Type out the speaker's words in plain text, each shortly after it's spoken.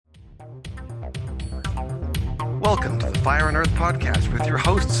Welcome to the Fire and Earth podcast with your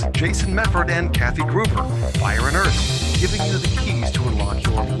hosts, Jason Mefford and Kathy Gruber. Fire and Earth, giving you the keys to unlock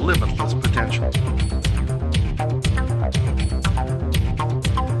your limitless potential.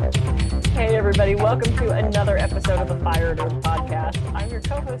 Hey everybody, welcome to another episode of the Fire and Earth podcast. I'm your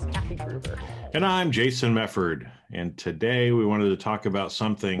co-host, Kathy Gruber. And I'm Jason Mefford. And today we wanted to talk about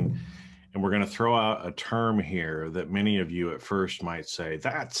something, and we're going to throw out a term here that many of you at first might say,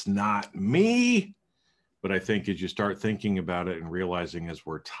 that's not me. But I think as you start thinking about it and realizing as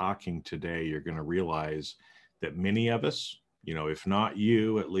we're talking today, you're going to realize that many of us, if not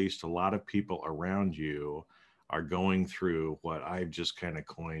you, at least a lot of people around you are going through what I've just kind of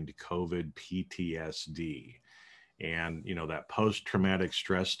coined COVID PTSD. And, that post-traumatic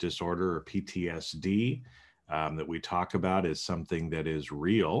stress disorder or PTSD that we talk about is something that is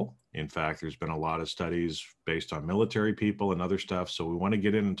real. In fact, there's been a lot of studies based on military people and other stuff. So we want to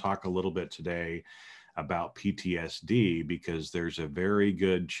get in and talk a little bit today about PTSD, because there's a very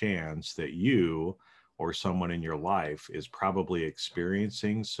good chance that you or someone in your life is probably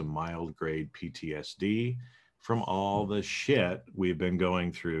experiencing some mild grade PTSD from all the shit we've been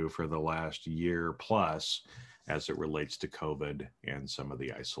going through for the last year plus as it relates to COVID and some of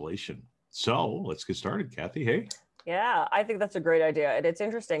the isolation. So let's get started, Kathy. Hey. Yeah, I think that's a great idea. And it's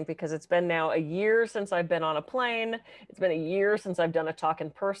interesting because it's been now a year since I've been on a plane. It's been a year since I've done a talk in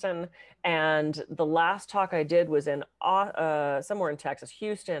person. And the last talk I did was in somewhere in Texas,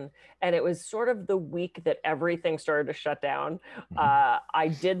 Houston. And it was sort of the week that everything started to shut down.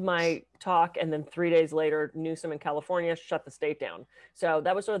 I did my talk, and then 3 days later, Newsom in California shut the state down. So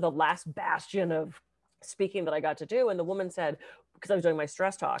that was sort of the last bastion of speaking that I got to do. And the woman said, because I was doing my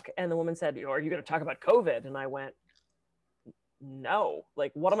stress talk, and the woman said, are you going to talk about COVID? And I went, no,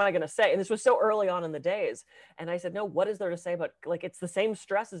 what am I going to say? And this was so early on in the days. And I said, no, what is there to say about, it's the same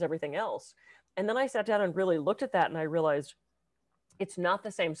stress as everything else. And then I sat down and really looked at that, and I realized it's not the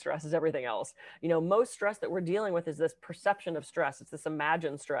same stress as everything else. Most stress that we're dealing with is this perception of stress. It's this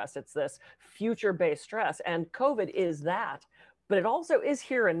imagined stress. It's this future-based stress. And COVID is that. But it also is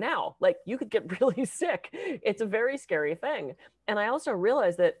here and now. You could get really sick. It's a very scary thing. And I also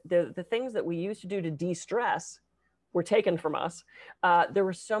realized that the things that we used to do to de-stress were taken from us. There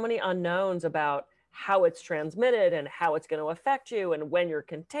were so many unknowns about how it's transmitted and how it's going to affect you and when you're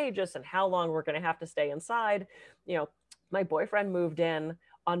contagious and how long we're going to have to stay inside. My boyfriend moved in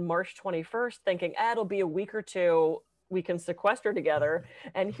on March 21st thinking, it'll be a week or two, we can sequester together.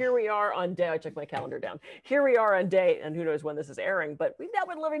 And here we are on day, I took my calendar down. Here we are on day, and who knows when this is airing, but we've now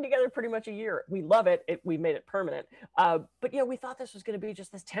been living together pretty much a year. We love it. We made it permanent. But we thought this was going to be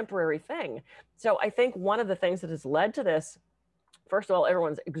just this temporary thing. So I think one of the things that has led to this, first of all,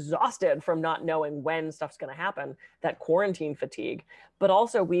 everyone's exhausted from not knowing when stuff's going to happen, that quarantine fatigue. But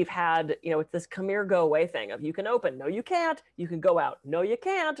also we've had, it's this come here, go away thing of you can open, no, you can't. You can go out, no, you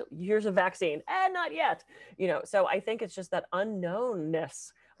can't. Here's a vaccine, not yet. So I think it's just that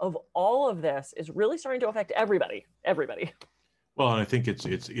unknownness of all of this is really starting to affect everybody. Well, and I think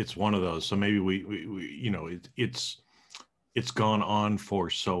it's one of those. So maybe it's gone on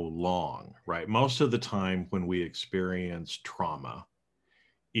for so long, right? Most of the time when we experience trauma,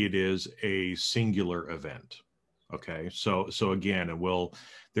 it is a singular event. Okay. So again,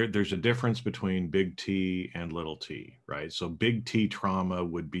 there's a difference between big T and little t, right? So big T trauma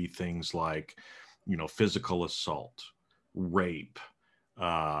would be things like, physical assault, rape,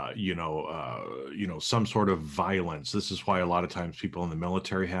 some sort of violence. This is why a lot of times people in the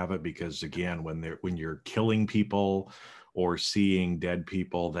military have it, because again, when you're killing people or seeing dead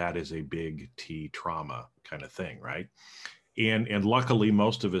people, that is a big T trauma kind of thing, right? And luckily,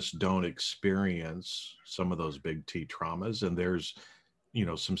 most of us don't experience some of those big T traumas. And there's,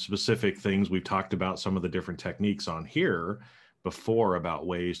 some specific things. We've talked about some of the different techniques on here before about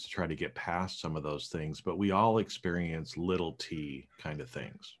ways to try to get past some of those things. But we all experience little T kind of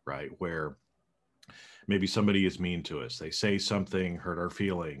things, right? Where maybe somebody is mean to us. They say something, hurt our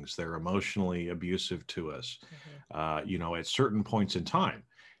feelings. They're emotionally abusive to us, at certain points in time.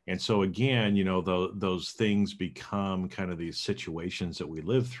 And so again, those things become kind of these situations that we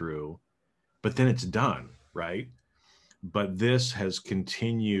live through, but then it's done, right? But this has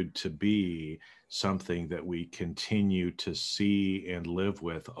continued to be something that we continue to see and live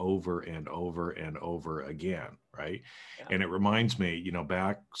with over and over and over again, right? Yeah. And it reminds me,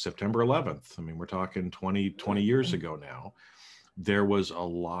 back September 11th, we're talking 20 years ago now, there was a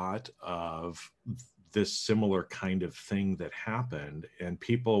lot of this similar kind of thing that happened, and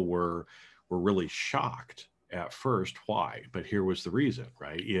people were really shocked at first. Why? But here was the reason,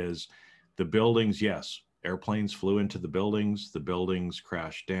 right? Is the buildings, yes, airplanes flew into the buildings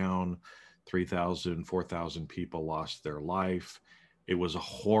crashed down, 3,000, 4,000 people lost their life. It was a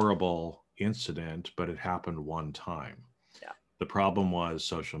horrible incident, but it happened one time. Yeah. The problem was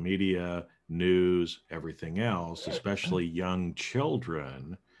social media, news, everything else, especially young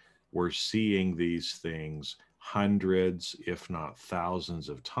children, were seeing these things hundreds, if not thousands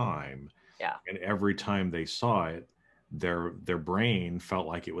of times. Yeah. And every time they saw it, their brain felt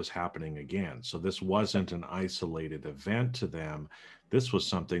like it was happening again. So this wasn't an isolated event to them. This was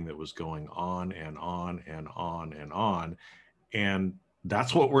something that was going on and on and on and on. And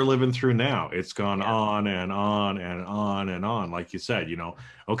that's what we're living through now. It's gone on and on and on and on. Like you said,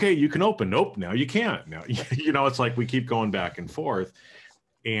 okay, you can open. Nope, now you can't. Now, it's like we keep going back and forth,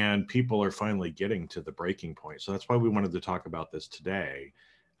 and people are finally getting to the breaking point. So that's why we wanted to talk about this today.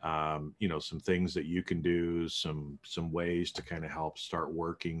 Some things that you can do, some ways to kind of help start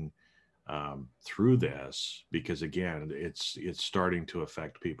working through this, because again, it's starting to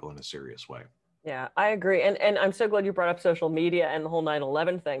affect people in a serious way. Yeah, I agree. And I'm so glad you brought up social media and the whole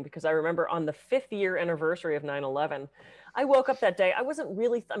 9/11 thing, because I remember on the 5th year anniversary of 9/11, I woke up that day. I wasn't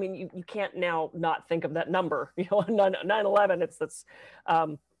really, you can't now not think of that number, 9/11, that's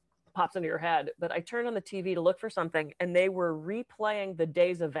pops into your head. But I turned on the TV to look for something, and they were replaying the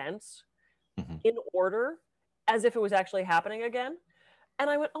day's events in order as if it was actually happening again. And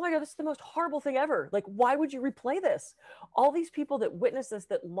I went, oh my God, this is the most horrible thing ever. Like, why would you replay this? All these people that witnessed this,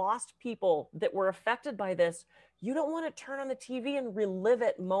 that lost people, that were affected by this, you don't want to turn on the TV and relive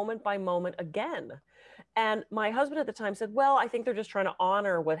it moment by moment again. And my husband at the time said, well, I think they're just trying to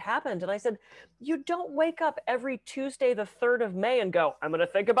honor what happened. And I said, you don't wake up every Tuesday, the 3rd of May and go, I'm going to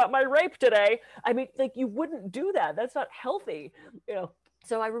think about my rape today. You wouldn't do that. That's not healthy,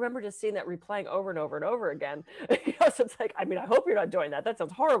 So I remember just seeing that replaying over and over and over again. So it's like, I hope you're not doing that. That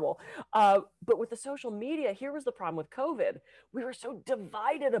sounds horrible. But with the social media, here was the problem with COVID. We were so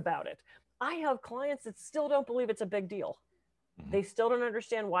divided about it. I have clients that still don't believe it's a big deal. They still don't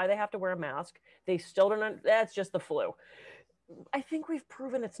understand why they have to wear a mask. They still don't, that's just the flu. I think we've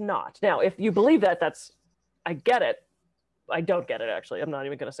proven it's not. Now, if you believe that, I get it. I don't get it, actually. I'm not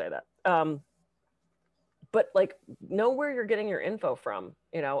even going to say that. But know where you're getting your info from.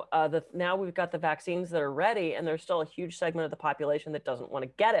 Now we've got the vaccines that are ready, and there's still a huge segment of the population that doesn't want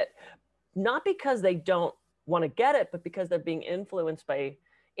to get it. Not because they don't want to get it, but because they're being influenced by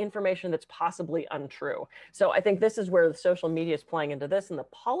information that's possibly untrue. So I think this is where the social media is playing into this, and the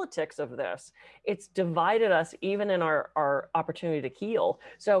politics of this. It's divided us even in our opportunity to heal.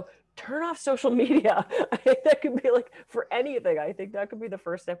 So turn off social media. I think that could be for anything. I think that could be the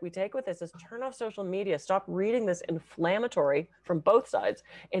first step we take with this, is turn off social media. Stop reading this inflammatory, from both sides,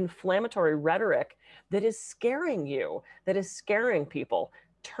 inflammatory rhetoric that is scaring you, that is scaring people.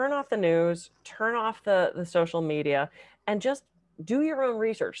 Turn off the news, turn off the social media, and just do your own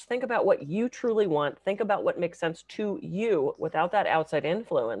research. Think about what you truly want. Think about what makes sense to you without that outside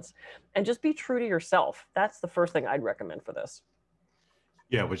influence, and just be true to yourself. That's the first thing I'd recommend for this.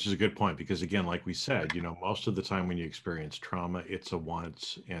 Yeah, which is a good point, because again, like we said, most of the time when you experience trauma, it's a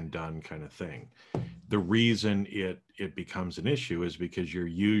once and done kind of thing. The reason it becomes an issue is because you're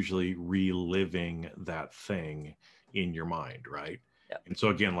usually reliving that thing in your mind, right? Yep. And so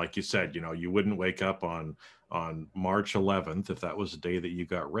again, like you said, you wouldn't wake up on March 11th, if that was the day that you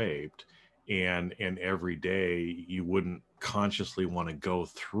got raped, and every day you wouldn't consciously want to go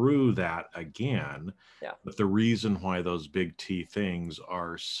through that again. Yeah. But the reason why those big T things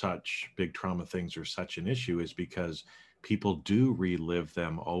are big trauma things are such an issue is because people do relive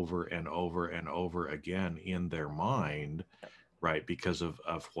them over and over and over again in their mind, right? Because of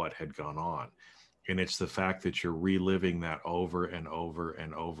what had gone on. And it's the fact that you're reliving that over and over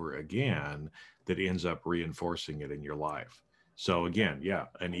and over again that ends up reinforcing it in your life. So again, yeah,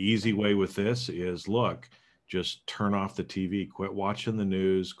 an easy way with this is, look, just turn off the TV, quit watching the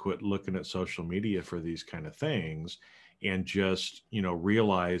news, quit looking at social media for these kind of things, and just,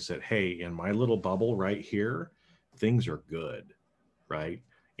 realize that, hey, in my little bubble right here, things are good, right?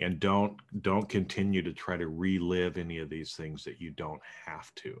 And don't continue to try to relive any of these things that you don't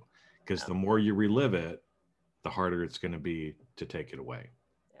have to, because the more you relive it, the harder it's going to be to take it away.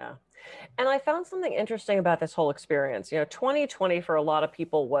 Yeah. And I found something interesting about this whole experience. 2020 for a lot of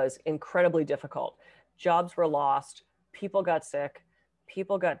people was incredibly difficult. Jobs were lost, people got sick,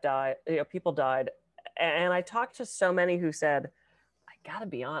 people died. And I talked to so many who said, I gotta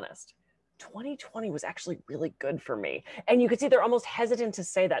be honest, 2020 was actually really good for me. And you could see they're almost hesitant to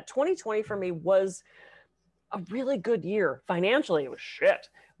say that. 2020 for me was a really good year. Financially, it was shit.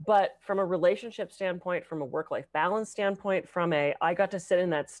 But from a relationship standpoint, from a work-life balance standpoint, I got to sit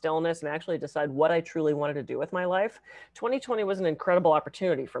in that stillness and actually decide what I truly wanted to do with my life. 2020 was an incredible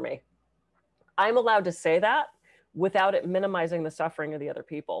opportunity for me. I'm allowed to say that without it minimizing the suffering of the other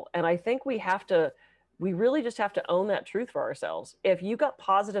people. And I think we really just have to own that truth for ourselves. If you got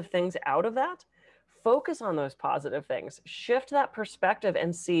positive things out of that, focus on those positive things, shift that perspective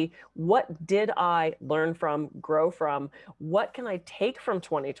and see, what did I learn from, grow from? What can I take from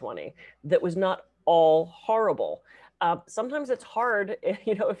 2020 that was not all horrible? Sometimes it's hard,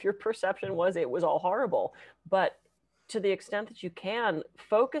 if your perception was it was all horrible, but to the extent that you can,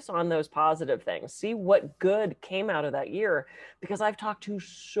 focus on those positive things, see what good came out of that year, because I've talked to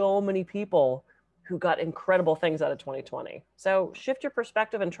so many people who got incredible things out of 2020. So shift your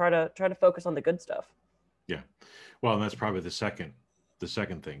perspective and try to focus on the good stuff. Yeah. Well, and that's probably the second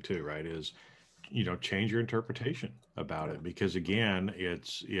thing too, right? Is, change your interpretation about it, because again,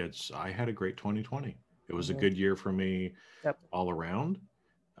 I had a great 2020. It was a good year for me. Yep. All around.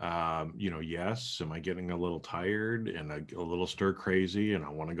 Yes, am I getting a little tired and a little stir crazy and I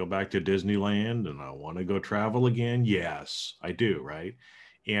want to go back to Disneyland and I want to go travel again? Yes, I do, right?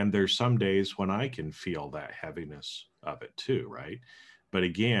 And there's some days when I can feel that heaviness of it too, right? But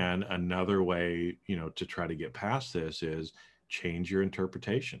again, another way, to try to get past this is change your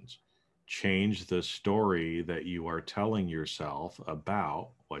interpretations. Change the story that you are telling yourself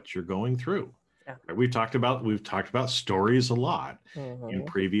about what you're going through. Yeah. We've talked about stories a lot in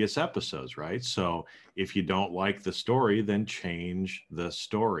previous episodes, right? So if you don't like the story, then change the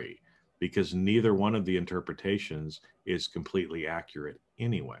story, because neither one of the interpretations is completely accurate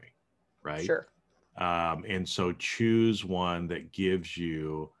anyway, right? Sure. And so choose one that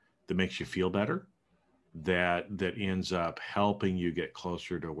makes you feel better, that ends up helping you get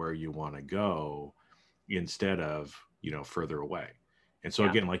closer to where you want to go instead of, further away. And so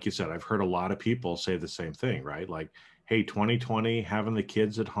again, like you said, I've heard a lot of people say the same thing, right? Like, hey, 2020, having the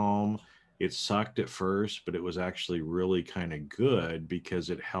kids at home, it sucked at first, but it was actually really kind of good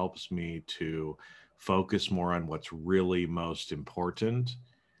because it helps me to focus more on what's really most important,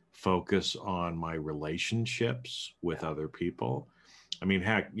 focus on my relationships with other people. I mean,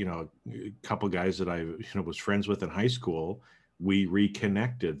 heck, a couple of guys that I was friends with in high school, we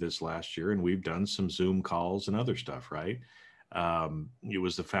reconnected this last year and we've done some Zoom calls and other stuff, right? It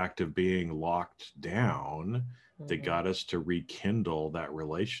was the fact of being locked down that got us to rekindle that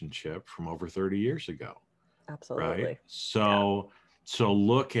relationship from over 30 years ago. Absolutely. Right? So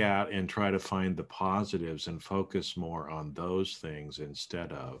look at and try to find the positives and focus more on those things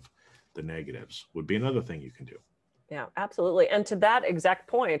instead of the negatives would be another thing you can do. Yeah, absolutely. And to that exact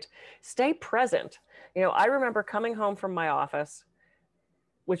point, stay present. I remember coming home from my office,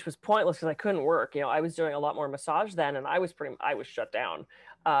 which was pointless because I couldn't work. I was doing a lot more massage then, and I was shut down.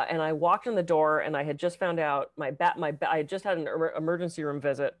 And I walked in the door, and I had just found out I had just had an emergency room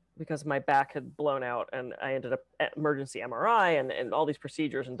visit because my back had blown out, and I ended up at emergency MRI and all these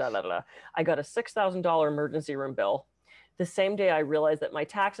procedures and I got a $6,000 emergency room bill. The same day I realized that my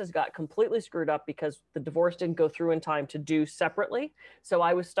taxes got completely screwed up because the divorce didn't go through in time to do separately. So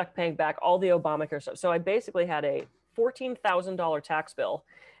I was stuck paying back all the Obamacare stuff. So I basically had a $14,000 tax bill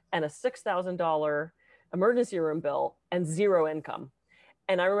and a $6,000 emergency room bill and zero income.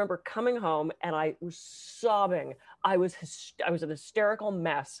 And I remember coming home and I was sobbing. I was an hysterical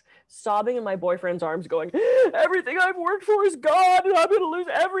mess, sobbing in my boyfriend's arms going, everything I've worked for is gone and I'm going to lose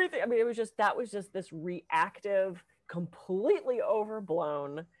everything. I mean, that was just this reactive, completely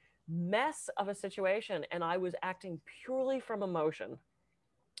overblown mess of a situation. And I was acting purely from emotion.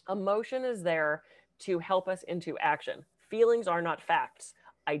 Emotion is there to help us into action. Feelings are not facts.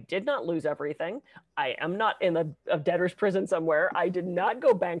 I did not lose everything. I am not in a debtor's prison somewhere. I did not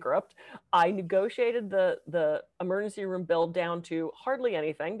go bankrupt. I negotiated the emergency room bill down to hardly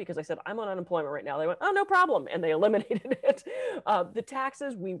anything because I said, I'm on unemployment right now. They went, oh, no problem. And they eliminated it. The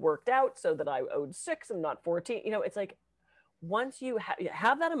taxes we worked out so that I owed 6 and not 14. It's like, once you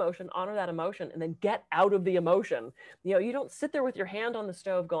have that emotion, honor that emotion, and then get out of the emotion. You don't sit there with your hand on the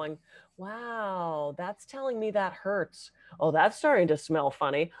stove going, wow, that's telling me that hurts. Oh, that's starting to smell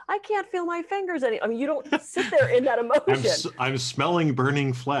funny. I can't feel my fingers any. I mean, you don't sit there in that emotion. I'm smelling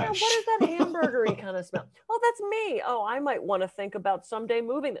burning flesh. What is that hamburgery kind of smell? Oh, that's me. Oh, I might want to think about someday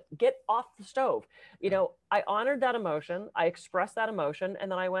moving. Get off the stove. I honored that emotion. I expressed that emotion.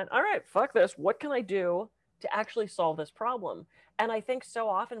 And then I went, all right, fuck this. What can I do to actually solve this problem? And I think so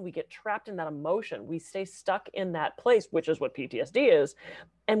often we get trapped in that emotion. We stay stuck in that place, which is what PTSD is.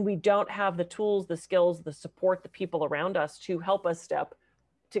 And we don't have the tools, the skills, the support, the people around us to help us to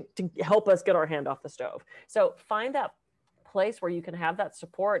help us get our hand off the stove. So find that place where you can have that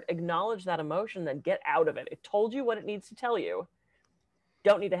support, acknowledge that emotion, then get out of it. It told you what it needs to tell you.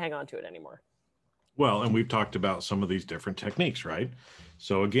 Don't need to hang on to it anymore. Well, and we've talked about some of these different techniques, right?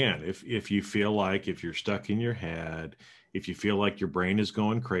 So again, if you feel like if you're stuck in your head, if you feel like your brain is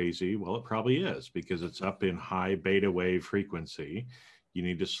going crazy, well, it probably is because it's up in high beta wave frequency. You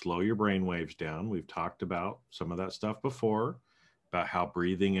need to slow your brain waves down. We've talked about some of that stuff before, about how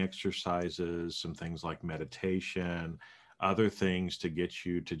breathing exercises, some things like meditation, other things to get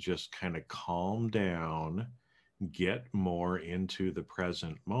you to just kind of calm down, get more into the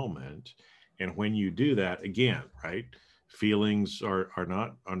present moment. And when you do that, again, right, feelings are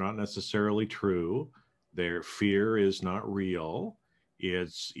not necessarily true. Their fear is not real.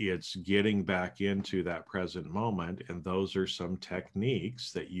 It's getting back into that present moment, and those are some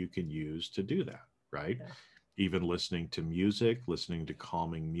techniques that you can use to do that, right? Yeah. Even listening to music, listening to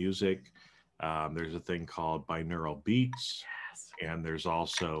calming music. There's a thing called binaural beats, Yes. and there's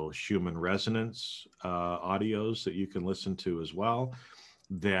also Schumann resonance audios that you can listen to as well,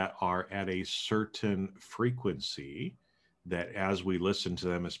 that are at a certain frequency that as we listen to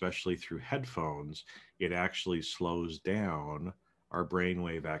them, especially through headphones, it actually slows down our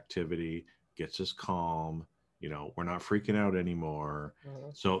brainwave activity, gets us calm. We're not freaking out anymore.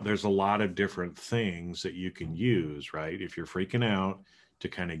 Mhm. So there's a lot of different things that you can use, right? If you're freaking out, to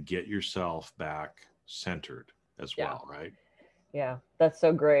kind of get yourself back centered as Yeah. well, right? Yeah, that's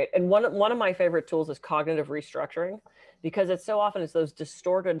so great. And one of my favorite tools is cognitive restructuring, because it's so often it's those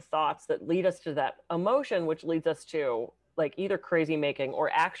distorted thoughts that lead us to that emotion, which leads us to like either crazy making or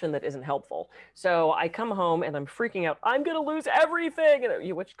action that isn't helpful. So I come home and I'm freaking out. I'm going to lose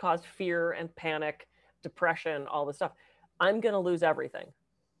everything, which caused fear and panic, depression, all this stuff. I'm going to lose everything.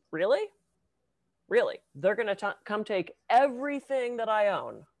 Really? Really? They're going to come take everything that I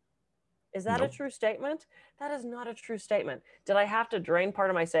own. Is that a Nope. true statement? That is not a true statement. Did I have to drain part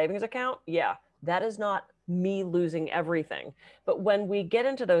of my savings account? Yeah, that is not me losing everything. But when we get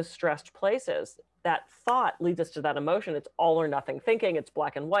into those stressed places, that thought leads us to that emotion. It's all or nothing thinking. It's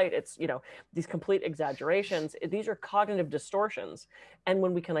black and white. It's, these complete exaggerations. These are cognitive distortions. And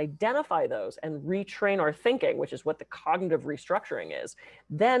when we can identify those and retrain our thinking, which is what the cognitive restructuring is,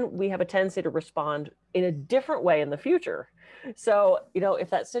 then we have a tendency to respond in a different way in the future. So,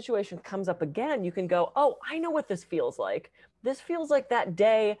 if that situation comes up again, you can go, oh, I know what this feels like. This feels like that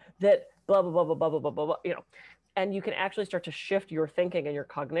day that blah, blah, blah, blah, blah, blah, blah, blah, and you can actually start to shift your thinking and your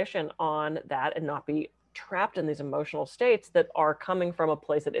cognition on that and not be trapped in these emotional states that are coming from a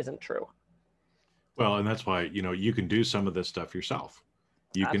place that isn't true. Well, and that's why, you can do some of this stuff yourself.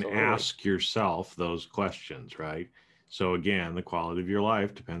 You can Absolutely. ask yourself those questions, right? So again, the quality of your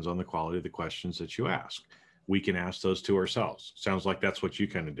life depends on the quality of the questions that you ask. We can ask those to ourselves. Sounds like that's what you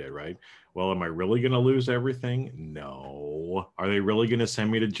kind of did, right? Well, am I really going to lose everything? No. Are they really going to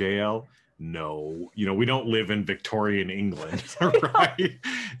send me to jail? No. We don't live in Victorian England, right?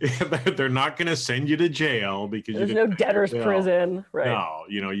 They're not going to send you to jail because There's no debtor's prison, right? No,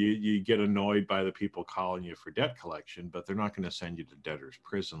 you get annoyed by the people calling you for debt collection, but they're not going to send you to debtor's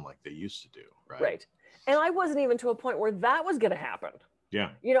prison like they used to do, right? Right. And I wasn't even to a point where that was going to happen. Yeah.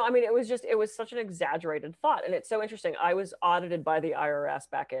 It was such an exaggerated thought. And it's so interesting. I was audited by the IRS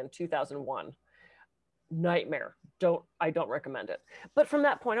back in 2001. Nightmare. I don't recommend it. But from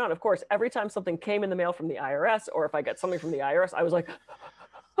that point on, of course, every time something came in the mail from the IRS, or if I got something from the IRS, I was like,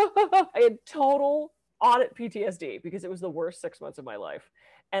 I had total audit PTSD because it was the worst 6 months of my life.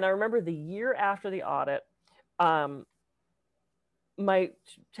 And I remember the year after the audit, my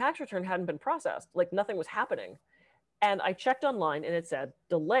tax return hadn't been processed. Like nothing was happening. And I checked online and it said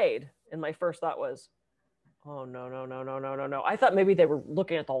delayed. And my first thought was, oh, no. I thought maybe they were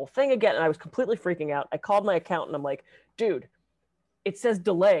looking at the whole thing again. And I was completely freaking out. I called my accountant. I'm like, dude, it says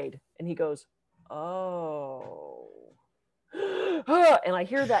delayed. And he goes, oh. And I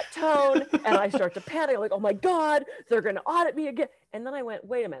hear that tone and I start to panic. I'm like, oh my God, they're going to audit me again. And then I went,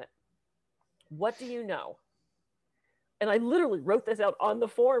 wait a minute. What do you know? And I literally wrote this out on the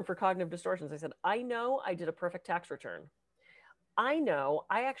form for cognitive distortions. I said, I know I did a perfect tax return. I know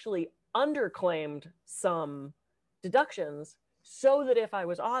I actually underclaimed some deductions so that if I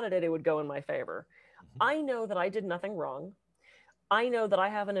was audited, it would go in my favor. I know that I did nothing wrong. I know that I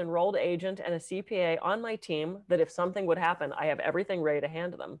have an enrolled agent and a CPA on my team that if something would happen, I have everything ready to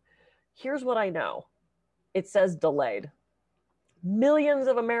hand to them. Here's what I know. It says delayed. Millions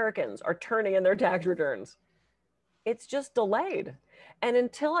of Americans are turning in their tax returns. It's just delayed. And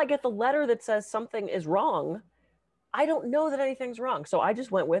until I get the letter that says something is wrong, I don't know that anything's wrong. So I just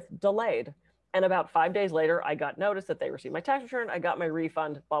went with delayed. And about 5 days later, I got notice that they received my tax return. I got my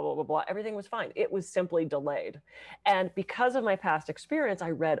refund, blah, blah, blah, blah. Everything was fine. It was simply delayed. And because of my past experience,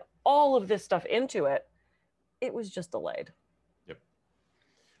 I read all of this stuff into it. It was just delayed. Yep.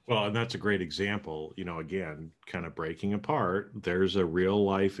 Well, and that's a great example, again, kind of breaking apart. There's a real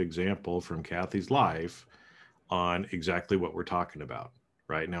life example from Kathy's life on exactly what we're talking about.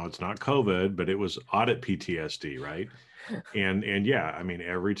 Right now, it's not COVID, but it was audit PTSD, right? And yeah, I mean,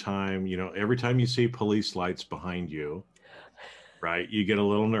 every time you see police lights behind you, right, you get a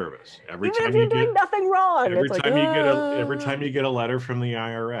little nervous. Even if you're doing nothing wrong, every it's like, time every time you get a letter from the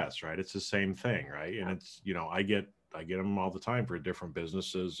IRS, right? It's the same thing, right? And it's, I get them all the time for different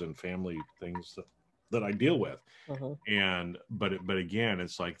businesses and family things that I deal with. And but again,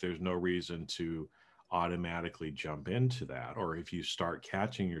 it's like there's no reason to automatically jump into that. Or if you start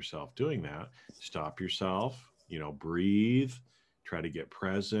catching yourself doing that, stop yourself, breathe, try to get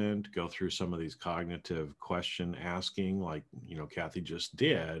present, go through some of these cognitive question asking, like, Kathy just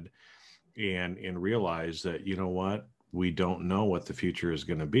did, and realize that, what, we don't know what the future is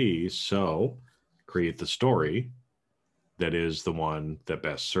going to be. So create the story that is the one that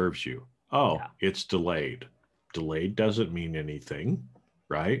best serves you. Oh, yeah. It's delayed. Delayed doesn't mean anything,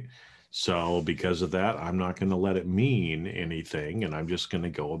 right? So because of that, I'm not going to let it mean anything, and I'm just going to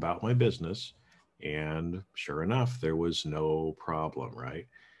go about my business. And sure enough, there was no problem, right?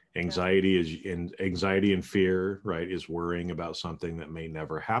 Anxiety and fear, right, is worrying about something that may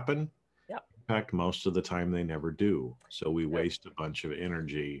never happen. Yep. In fact, most of the time they never do. So we waste a bunch of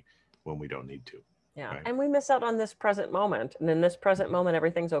energy when we don't need to. Yeah. Right? And we miss out on this present moment. And in this present Mm-hmm. moment,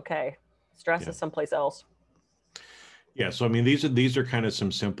 everything's okay. Stress is someplace else. Yeah. So, I mean, these are kind of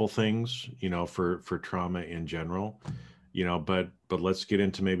some simple things, for trauma in general, but let's get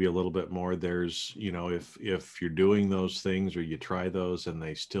into maybe a little bit more. There's, if you're doing those things or you try those and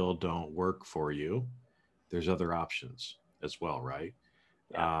they still don't work for you, there's other options as well. Right.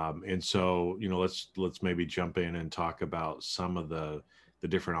 Yeah. And so, let's maybe jump in and talk about some of the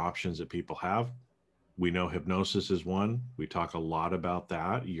different options that people have. We know hypnosis is one. We talk a lot about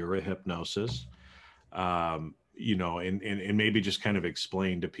that. You're a hypnosis. And maybe just kind of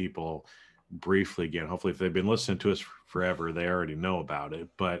explain to people briefly again, hopefully if they've been listening to us forever, they already know about it,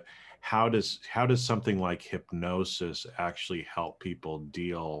 but how does something like hypnosis actually help people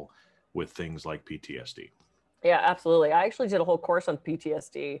deal with things like PTSD? Yeah, absolutely. I actually did a whole course on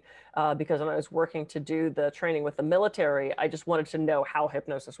PTSD because when I was working to do the training with the military, I just wanted to know how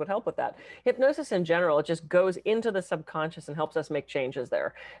hypnosis would help with that. Hypnosis in general, it just goes into the subconscious and helps us make changes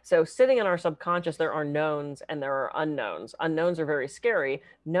there. So sitting in our subconscious, there are knowns and there are unknowns. Unknowns are very scary.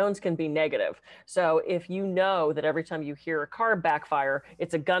 Knowns can be negative. So if you know that every time you hear a car backfire,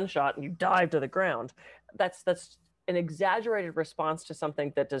 it's a gunshot and you dive to the ground, that's an exaggerated response to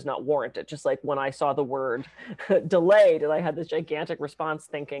something that does not warrant it. Just like when I saw the word delayed and I had this gigantic response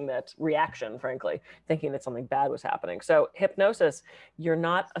reaction, frankly, thinking that something bad was happening. So hypnosis, you're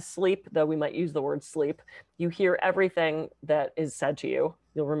not asleep, though we might use the word sleep. You hear everything that is said to you.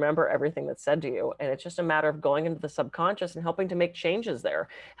 You'll remember everything that's said to you. And it's just a matter of going into the subconscious and helping to make changes there,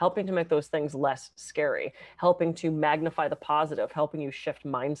 helping to make those things less scary, helping to magnify the positive, helping you shift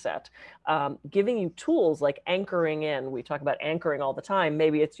mindset, giving you tools like anchoring in. We talk about anchoring all the time.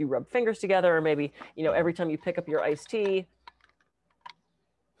 Maybe it's you rub fingers together, or maybe, every time you pick up your iced tea,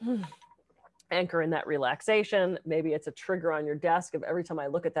 anchor in that relaxation. Maybe it's a trigger on your desk of every time I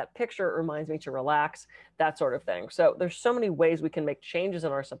look at that picture, it reminds me to relax, that sort of thing. So there's so many ways we can make changes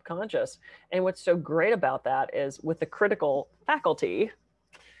in our subconscious. And what's so great about that is with the critical faculty,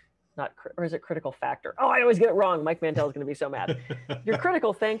 or is it critical factor? Oh, I always get it wrong. Mike Mantell is going to be so mad. Your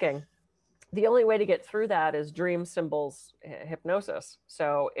critical thinking, the only way to get through that is dream symbols hypnosis.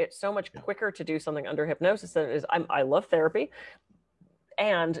 So it's so much quicker to do something under hypnosis than it is. I love therapy.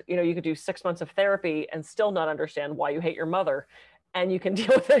 And, you could do 6 months of therapy and still not understand why you hate your mother. And you can deal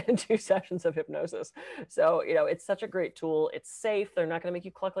with it in 2 sessions of hypnosis. So, it's such a great tool. It's safe. They're not going to make you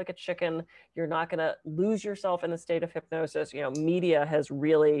cluck like a chicken. You're not going to lose yourself in the state of hypnosis. Media has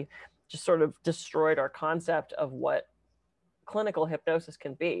really just sort of destroyed our concept of what clinical hypnosis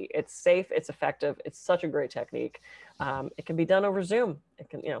can be. It's safe. It's effective. It's such a great technique. It can be done over Zoom. It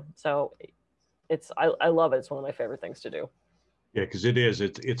can, so I love it. It's one of my favorite things to do. Yeah, because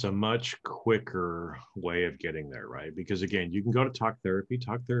it's a much quicker way of getting there, right? Because again, you can go to talk therapy.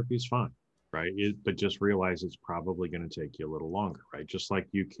 Talk therapy is fine, right? But just realize it's probably going to take you a little longer, right? Just like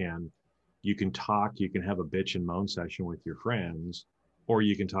you can talk, you can have a bitch and moan session with your friends, or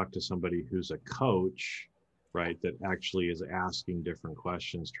you can talk to somebody who's a coach, right? That actually is asking different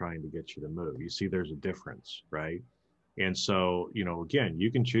questions, trying to get you to move. You see, there's a difference, right? And so, again, you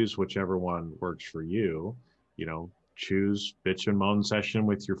can choose whichever one works for you, choose bitch and moan session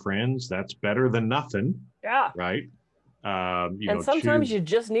with your friends. That's better than nothing. Yeah. Right. And sometimes you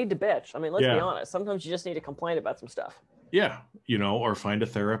just need to bitch. I mean, let's be honest. Sometimes you just need to complain about some stuff. Yeah, or find a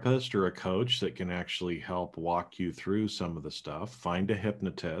therapist or a coach that can actually help walk you through some of the stuff. Find a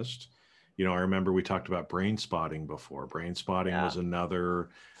hypnotist. I remember we talked about brain spotting before. Brain spotting Yeah. was another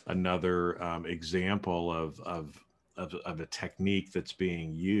example of a technique that's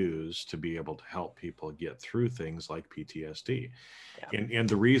being used to be able to help people get through things like PTSD. Yeah. And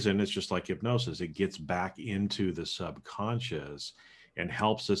the reason is just like hypnosis, it gets back into the subconscious and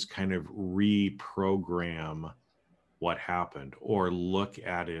helps us kind of reprogram what happened or look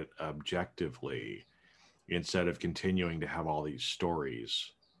at it objectively instead of continuing to have all these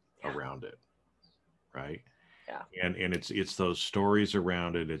stories around it, right? Yeah. And it's those stories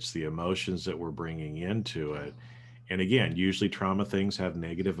around it, it's the emotions that we're bringing into it. And again, usually trauma things have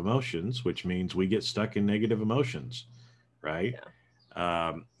negative emotions, which means we get stuck in negative emotions, right?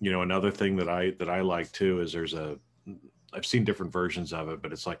 Another thing that I like too is I've seen different versions of it,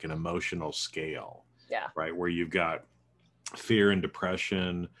 but it's like an emotional scale, Yeah. right? Where you've got fear and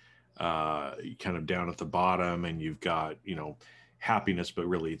depression kind of down at the bottom, and you've got happiness, but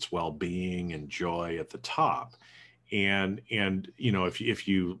really it's well-being and joy at the top. And if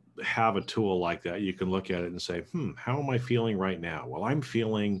you have a tool like that, you can look at it and say, how am I feeling right now? Well, I'm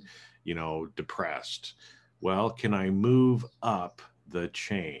feeling depressed. Well, can I move up the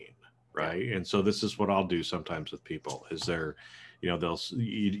chain, right? And so this is what I'll do sometimes with people is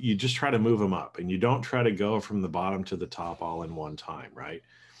you just try to move them up, and you don't try to go from the bottom to the top all in one time, right?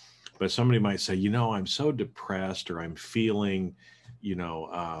 But somebody might say, I'm so depressed, or I'm feeling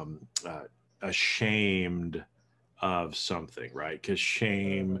ashamed of something, right? Because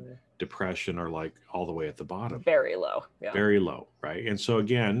shame, depression are like all the way at the bottom, very low. Yeah. Very low, right? And so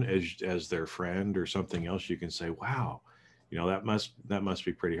again, as their friend or something else, you can say, wow, that must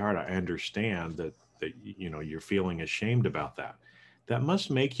be pretty hard. I understand that you're feeling ashamed about that. That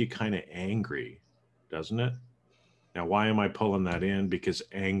must make you kind of angry, doesn't it? Now, why am I pulling that in? Because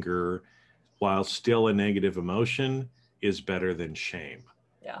anger, while still a negative emotion, is better than shame.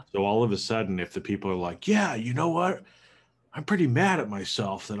 Yeah. So all of a sudden, if the people are like, yeah, you know what? I'm pretty mad at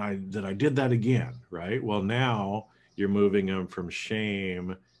myself that I did that again, right? Well, now you're moving them from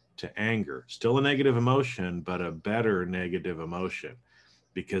shame to anger. Still a negative emotion, but a better negative emotion,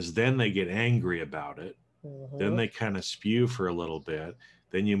 because then they get angry about it. Then they kind of spew for a little bit.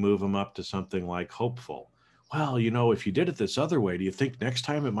 Then you move them up to something like hopeful. Well, if you did it this other way, do you think next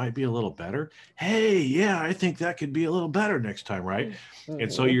time it might be a little better? Hey, yeah, I think that could be a little better next time, right?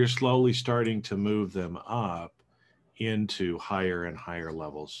 And so you're slowly starting to move them up into higher and higher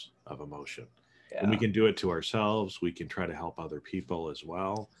levels of emotion. And we can do it to ourselves. We can try to help other people as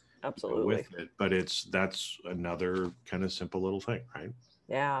well. Absolutely. With it. But that's another kind of simple little thing, right?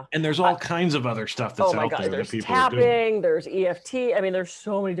 Yeah. And there's all kinds of other stuff that's out there there's that people are doing. tapping, there's EFT. I mean, there's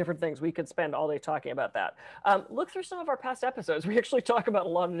so many different things. We could spend all day talking about that. Look through some of our past episodes. We actually talk about a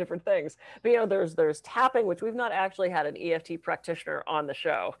lot of different things. But there's tapping, which we've not actually had an EFT practitioner on the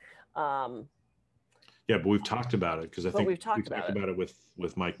show. Yeah, but we've talked about it because I think we've talked about it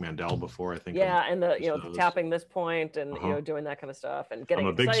with Mike Mandel before. I think. Yeah, and the tapping this point and doing that kind of of and getting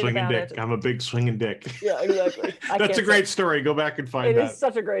excited about it. I'm a big swinging dick. Yeah, exactly. That's a great story. Go back and find that. It is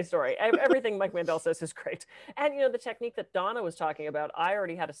such a great story. Everything Mike Mandel says is great. And the technique that Donna was talking about, I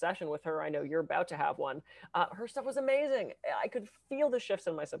already had a session with her. I know you're about to have one. Her stuff was amazing. I could feel the shifts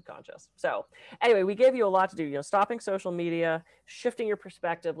in my subconscious. So anyway, we gave you a lot to do. Stopping social media, shifting your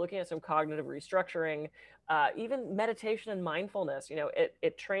perspective, looking at some cognitive restructuring. Even meditation and mindfulness,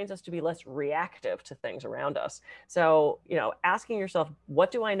 it trains us to be less reactive to things around us. So, asking yourself,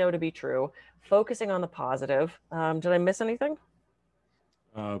 what do I know to be true? Focusing on the positive. Did I miss anything?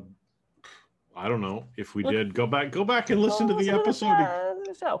 I don't know. If we did, go back and listen to the episode.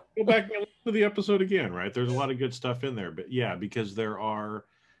 Go back and listen to the episode again, right? There's a lot of good stuff in there. But yeah, because there are,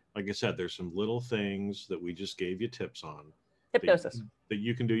 like I said, there's some little things that we just gave you tips on. Hypnosis. That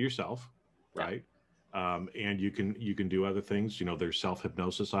you can do yourself, right? And you can do other things. There's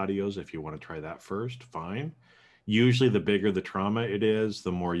self-hypnosis audios. If you want to try that first, fine. Usually the bigger the trauma it is,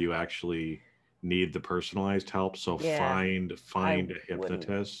 the more you actually need the personalized help. So find a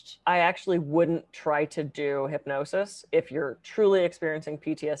hypnotist. I actually wouldn't try to do hypnosis. If you're truly experiencing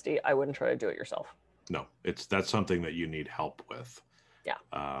PTSD, I wouldn't try to do it yourself. No, that's something that you need help with. Yeah.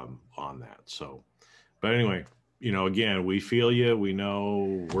 On that. So, but anyway, again, we feel you. We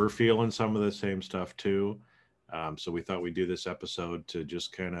know we're feeling some of the same stuff too. So we thought we'd do this episode to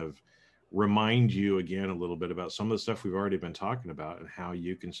just kind of remind you again a little bit about some of the stuff we've already been talking about and how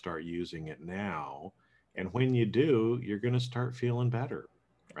you can start using it now. And when you do, you're going to start feeling better,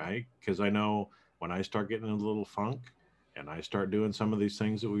 right? Because I know when I start getting in a little funk and I start doing some of these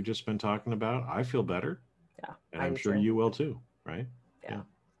things that we've just been talking about, I feel better. Yeah. And I'm sure you will too, right? Yeah,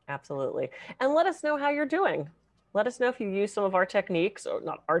 absolutely. And let us know how you're doing. Let us know if you use some of our techniques, or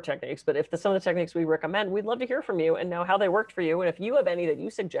not our techniques, but if some of the techniques we recommend, we'd love to hear from you and know how they worked for you. And if you have any that you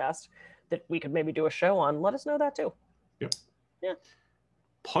suggest that we could maybe do a show on, let us know that too. Yep. Yeah.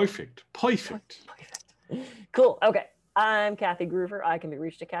 Perfect. Cool. Okay. I'm Kathy Groover. I can be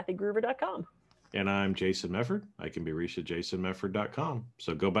reached at kathygroover.com. And I'm Jason Mefford. I can be reached at jasonmefford.com.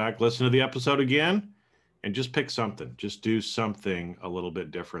 So go back, listen to the episode again, and just pick something. Just do something a little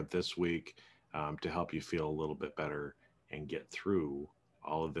bit different this week to help you feel a little bit better and get through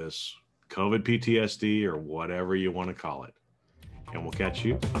all of this COVID PTSD or whatever you want to call it. And we'll catch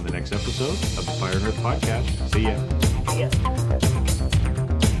you on the next episode of the Fire and Earth Podcast. See ya. See ya.